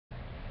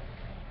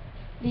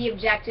the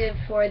objective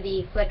for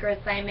the Flickr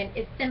assignment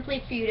is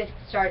simply for you to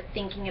start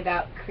thinking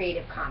about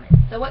Creative Commons.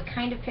 So what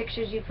kind of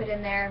pictures you put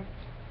in there,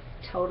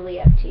 totally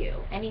up to you.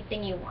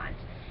 Anything you want.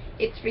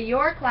 It's for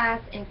your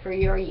class and for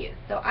your use.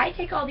 So I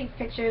take all these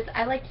pictures.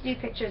 I like to do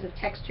pictures of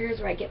textures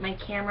where I get my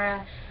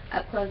camera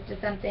up close to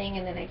something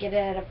and then I get it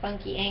at a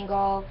funky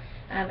angle.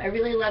 I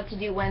really love to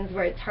do ones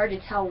where it's hard to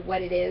tell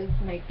what it is.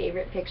 My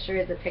favorite picture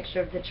is a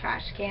picture of the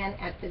trash can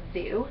at the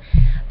zoo.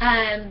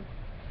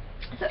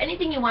 So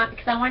anything you want,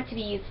 because I want it to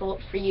be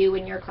useful for you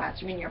in your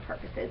classroom and your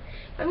purposes.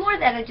 But more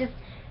than that, just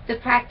the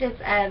practice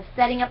of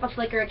setting up a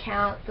Flickr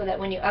account so that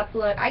when you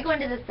upload, I go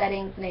into the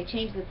settings and I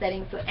change the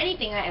settings so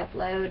anything I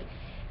upload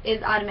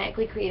is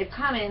automatically Creative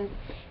Commons.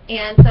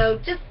 And so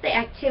just the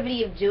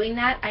activity of doing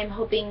that, I'm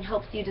hoping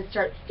helps you to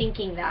start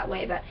thinking that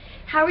way about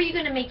how are you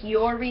going to make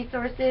your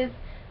resources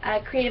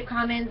Creative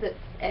Commons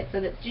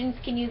so that students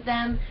can use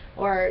them,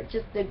 or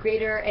just the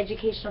greater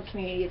educational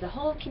community as a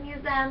whole can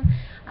use them.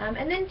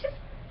 And then just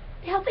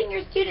helping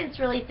your students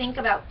really think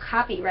about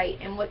copyright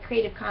and what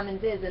Creative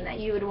Commons is, and that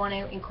you would want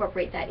to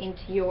incorporate that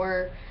into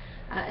your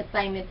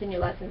assignments and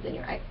your lessons and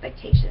your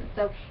expectations.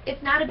 So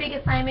it's not a big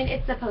assignment,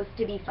 it's supposed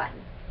to be fun.